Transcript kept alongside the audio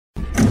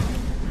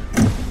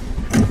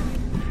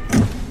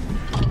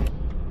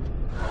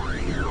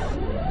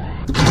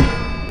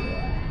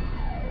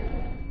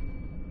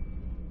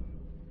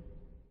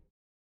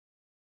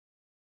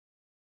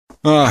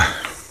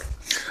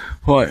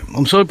Right,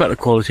 I'm sorry about the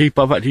quality,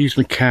 but I've had to use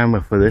my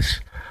camera for this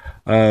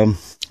on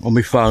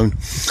my phone.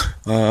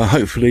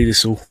 Hopefully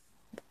this will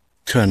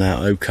turn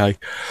out okay.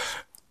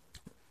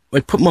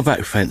 I put my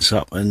back fence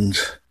up, and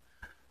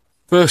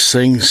first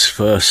things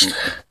first,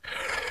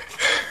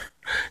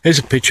 here's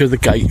a picture of the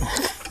gate.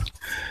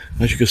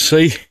 As you can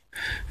see,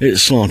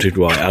 it's slanted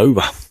right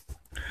over.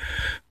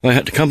 I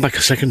had to come back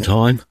a second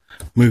time,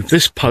 move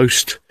this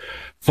post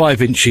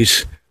 5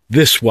 inches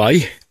this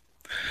way,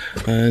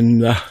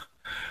 and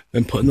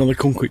then put another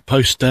concrete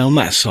post down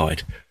that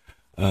side.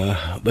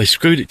 They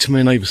screwed it to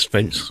my neighbour's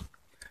fence,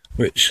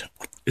 which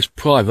is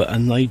private,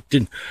 and they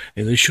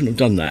shouldn't have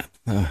done that.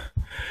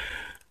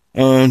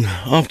 And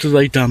after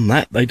they done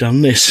that, they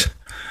done this.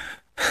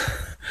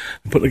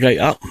 Put the gate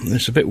up.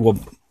 It's a bit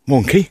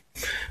wonky,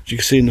 as you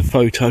can see in the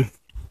photo.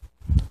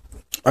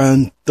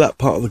 And that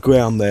part of the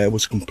ground there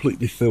was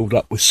completely filled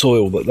up with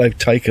soil that they've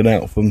taken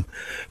out from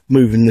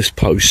moving this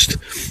post.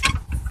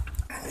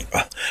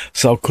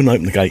 So I couldn't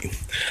open the gate. It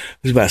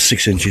was about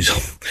 6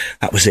 inches.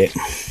 That was it.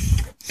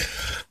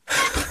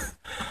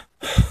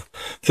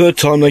 Third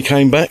time they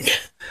came back,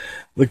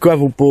 the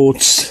gravel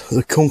boards,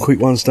 the concrete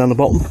ones down the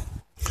bottom,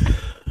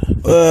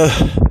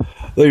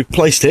 they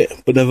replaced it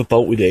but never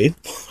bolted it in.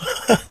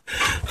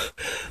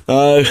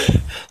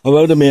 I've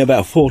rode them here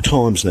about 4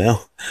 times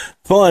now.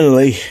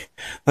 Finally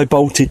they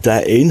bolted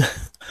that in,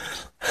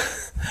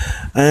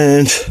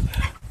 and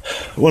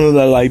one of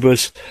the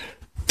labourers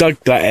dug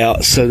that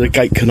out so the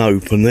gate can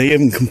open. They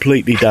haven't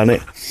completely done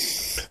it,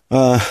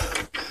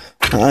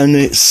 and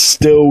it's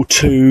still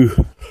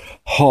too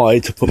high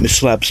to put my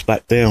slabs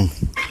back down.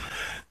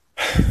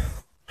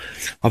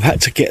 I've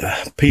had to get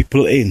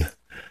people in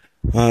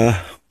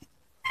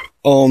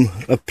on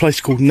a place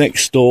called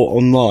Nextdoor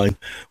online,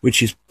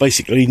 which is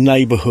basically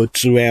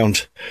neighbourhoods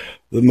around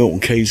the Milton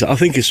Keynes. I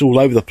think it's all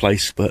over the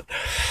place, but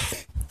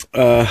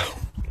there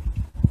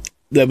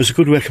was a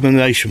good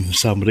recommendation from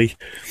somebody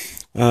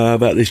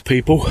about these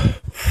people.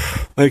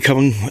 They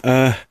come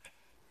and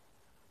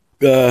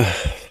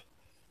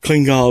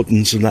clean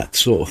gardens and that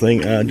sort of thing,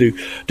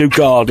 do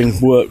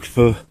gardening work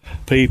for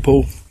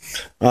people,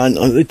 and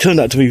it turned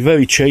out to be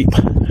very cheap.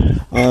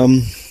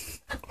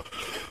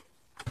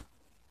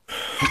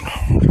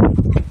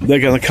 They're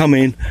going to come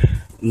in,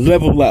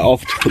 level that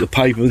off to put the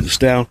pavements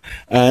down,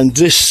 and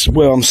this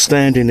where I'm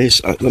standing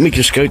is, let me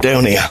just go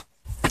down here,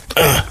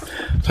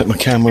 take my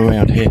camera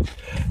around here.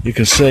 You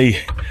can see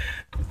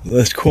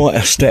there's quite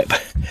a step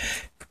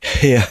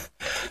here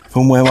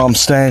from where I'm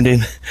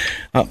standing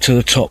up to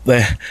the top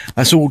there.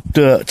 That's all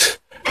dirt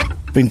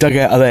been dug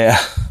out of there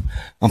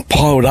and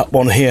piled up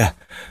on here.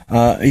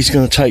 He's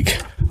going to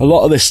take a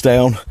lot of this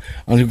down,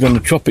 and we're going to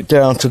drop it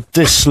down to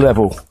this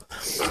level.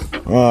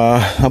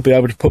 I'll be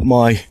able to put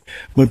my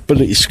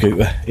mobility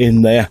scooter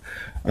in there,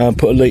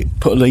 put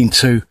a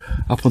lean-to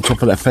up on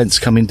top of that fence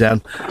coming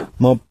down.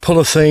 My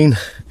polythene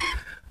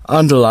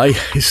underlay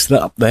is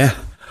up there.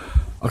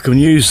 I can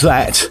use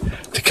that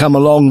to come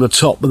along the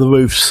top of the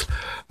roofs,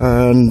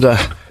 and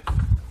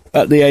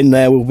at the end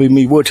there will be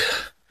my wood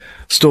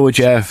storage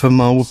area for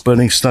my wood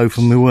burning stove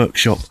from my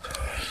workshop.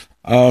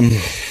 But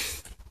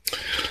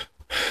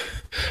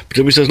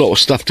there's a lot of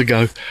stuff to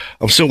go.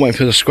 I'm still waiting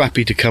for the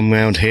scrappy to come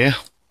round here.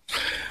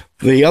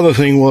 The other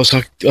thing was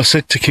I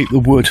said to keep the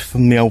wood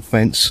from the old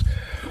fence.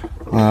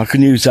 I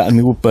can use that in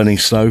my wood burning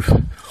stove.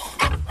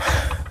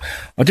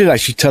 I did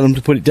actually tell them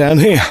to put it down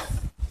here.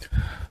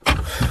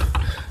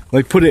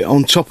 They put it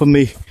on top of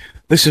me.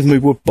 This is my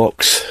wood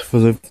box for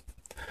the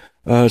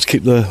to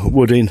keep the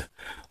wood in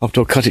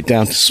after I cut it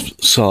down to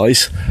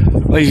size.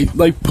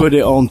 They put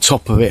it on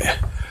top of it,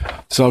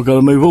 so I've got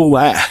to move all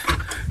that,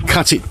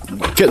 cut it,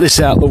 get this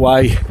out of the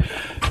way,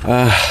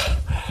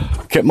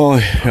 get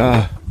my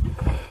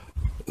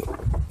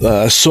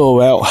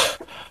saw out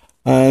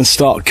and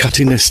start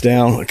cutting all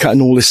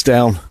this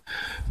down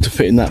to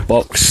fit in that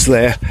box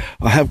there.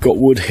 I have got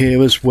wood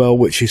here as well,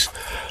 which is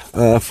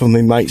from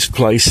my mate's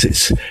place.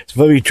 It's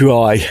very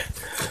dry,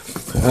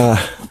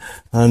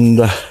 and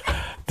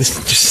this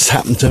just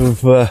happened to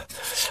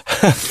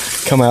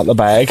have come out the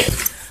bag,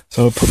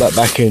 so I'll put that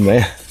back in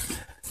there,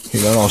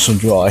 keep that nice and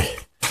dry,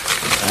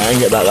 and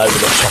get that over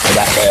the top of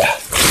that there.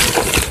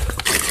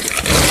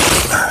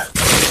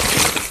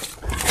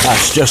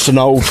 That's just an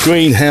old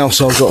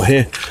greenhouse I've got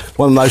here,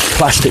 one of those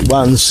plastic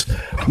ones,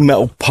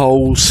 metal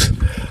poles,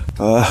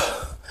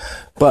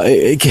 but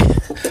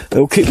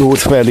it'll keep the wood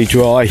fairly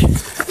dry,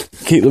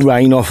 keep the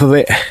rain off of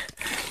it.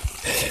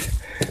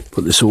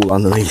 Put this all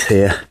underneath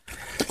here.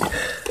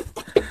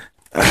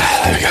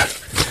 There we go.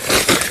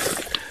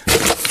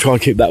 Try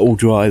and keep that all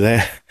dry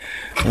there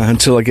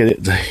until I get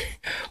it the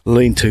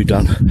lean-to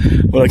done.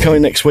 Well, I'm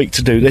coming next week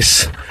to do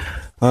this.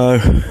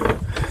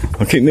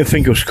 I'm keeping my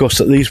fingers crossed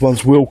that these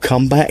ones will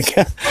come back,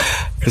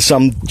 because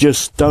some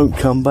just don't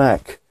come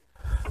back.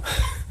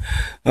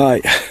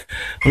 Right,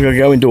 I'm going to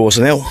go indoors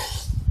now.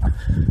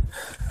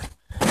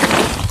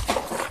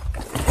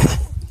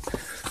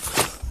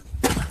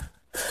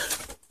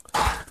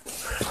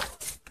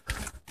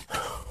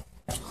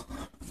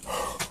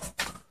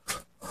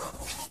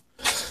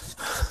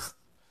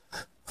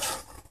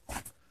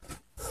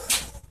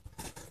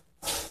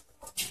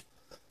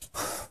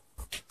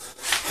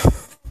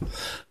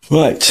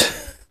 Right,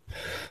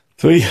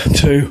 3,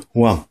 2,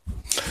 1.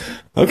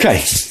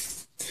 Okay,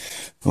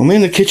 I'm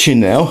in the kitchen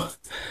now.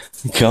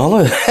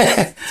 Carla,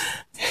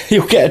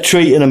 you'll get a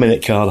treat in a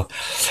minute, Carla.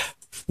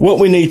 What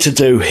we need to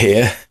do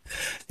here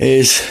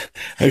is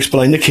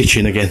explain the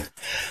kitchen again.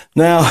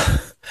 Now,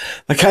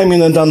 I came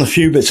in and done a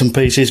few bits and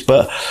pieces,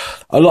 but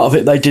a lot of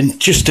it they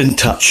just didn't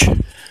touch.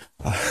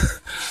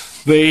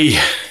 The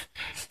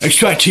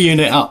extractor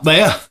unit up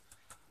there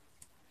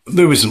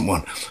isn't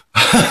one.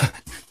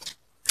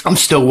 I'm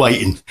still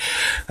waiting.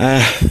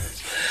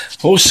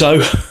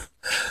 Also,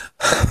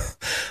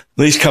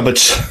 these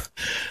cupboards,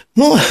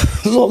 not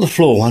a lot of the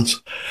floor ones,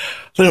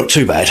 they're not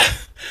too bad.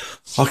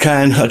 I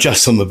can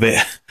adjust them a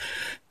bit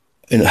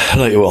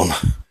later on.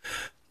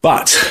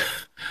 But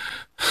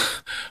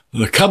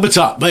the cupboards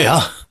up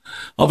there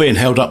are being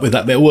held up with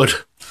that bit of wood.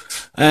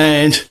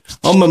 And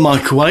on my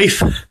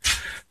microwave,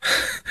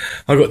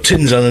 I've got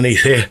tins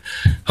underneath here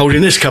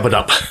holding this cupboard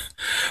up.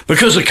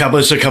 Because the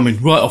cupboards are coming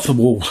right off the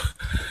wall.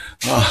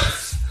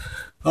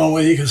 Oh,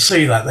 well, you can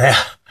see that there.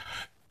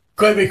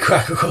 Great big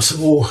crack across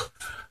the wall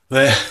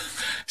there.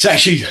 It's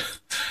actually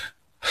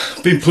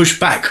been pushed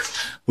back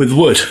with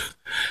wood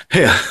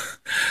here.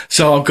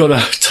 So I've got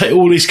to take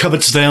all these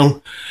cupboards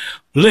down,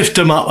 lift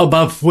them up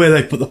above where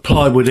they put the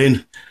plywood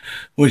in,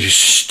 which is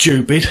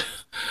stupid,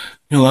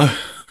 you know.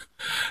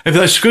 If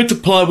they screwed the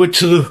plywood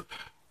to the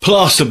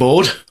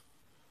plasterboard,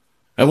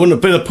 it wouldn't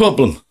have been a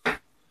problem.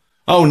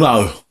 Oh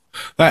no.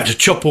 They had to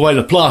chop away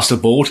the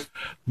plasterboard,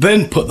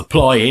 then put the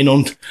ply in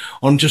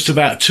on just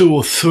about 2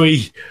 or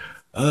 3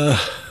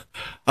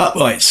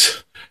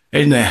 uprights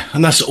in there,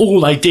 and that's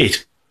all they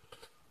did.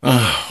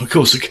 Of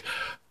course,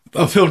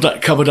 I filled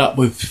that cupboard up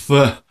with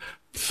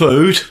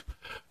food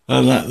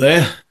and that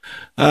there,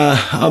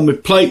 and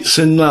with plates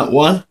in that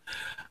one,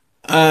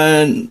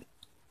 and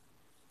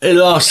it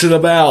lasted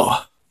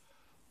about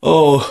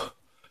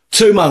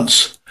 2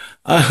 months,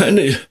 and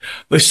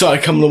they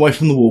started coming away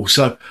from the wall.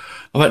 So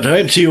I've had to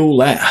empty all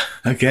that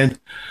again,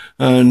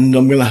 and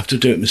I'm going to have to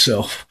do it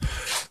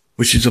myself,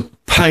 which is a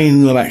pain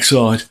in the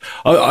backside.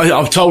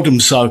 I've told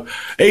them so.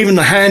 Even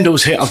the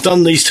handles here, I've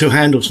done these 2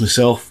 handles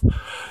myself.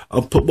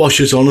 I've put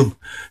washers on them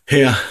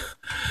here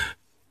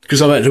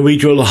because I've had to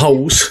redrill the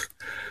holes.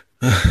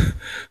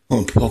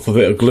 I'll pop a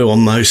bit of glue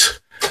on those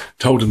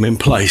to hold them in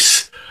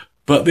place.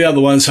 But the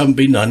other ones haven't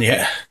been done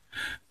yet.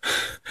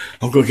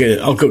 I've got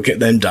to get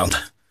them done.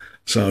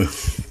 So,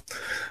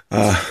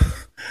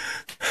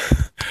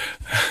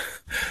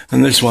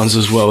 and this one's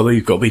as well,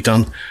 they've got to be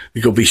done.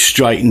 You've got to be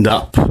straightened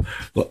up.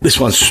 Like this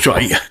one's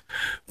straight,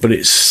 but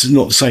it's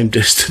not the same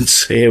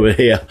distance here or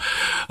here.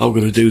 I've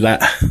got to do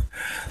that.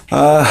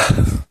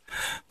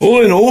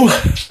 All in all,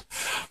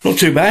 not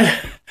too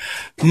bad.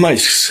 My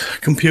mate's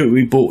computer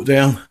we bought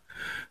down,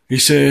 he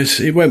says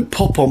it went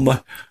pop on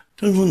my,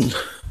 I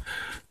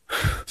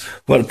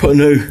had to put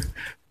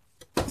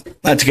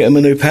I had to get him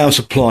a new power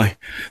supply.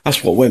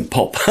 That's what went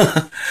pop.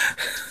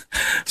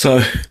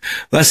 So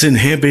that's in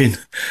here being,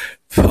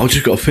 I've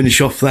just got to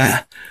finish off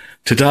that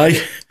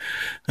today,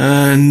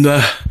 and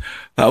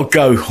that'll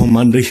go on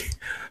Monday.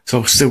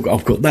 So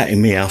I've got that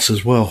in my house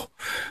as well.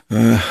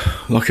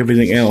 Like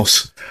everything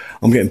else,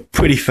 I'm getting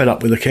pretty fed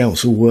up with the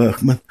council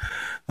workmen.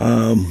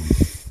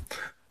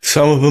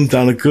 Some of them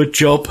done a good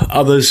job,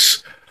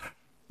 others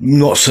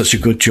not such a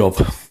good job.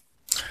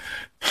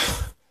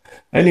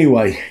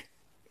 Anyway,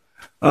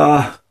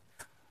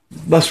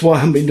 that's why I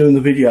haven't been doing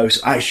the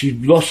videos. I actually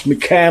lost my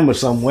camera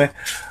somewhere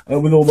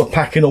with all the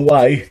packing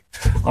away.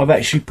 I've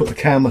actually put the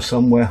camera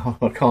somewhere.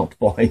 I can't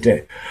find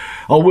it.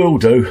 I will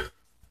do.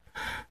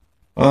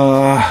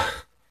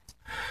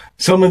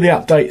 Some of the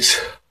updates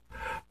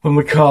from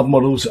the card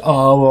models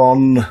are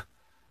on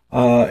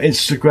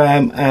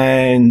Instagram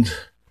and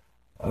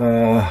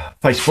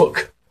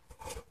Facebook.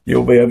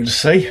 You'll be able to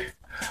see.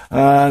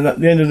 And at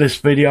the end of this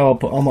video,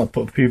 I might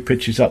put a few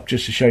pictures up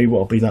just to show you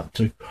what I've been up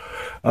to.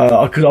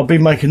 Because I've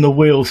been making the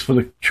wheels for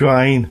the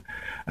train,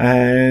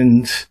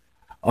 and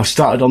I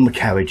started on the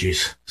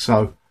carriages.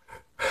 So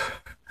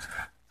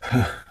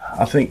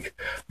I think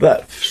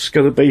that's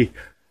going to be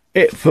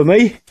it for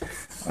me.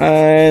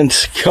 And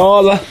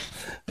Carla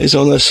is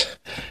on this.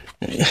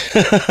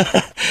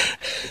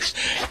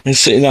 And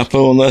sitting up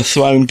on the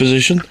throne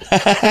position.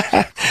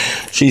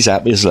 She's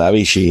happy as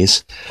Larry, she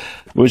is.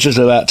 We're just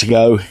about to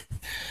go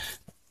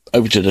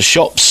over to the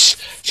shops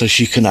so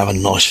she can have a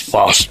nice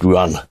fast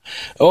run.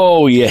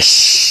 Oh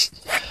yes,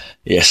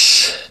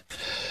 yes.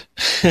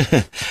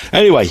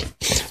 Anyway,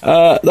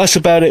 that's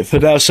about it for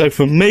now. So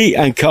from me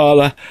and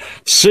Carla,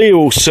 see you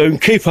all soon.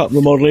 Keep up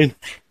the modelling.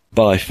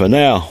 Bye for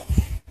now.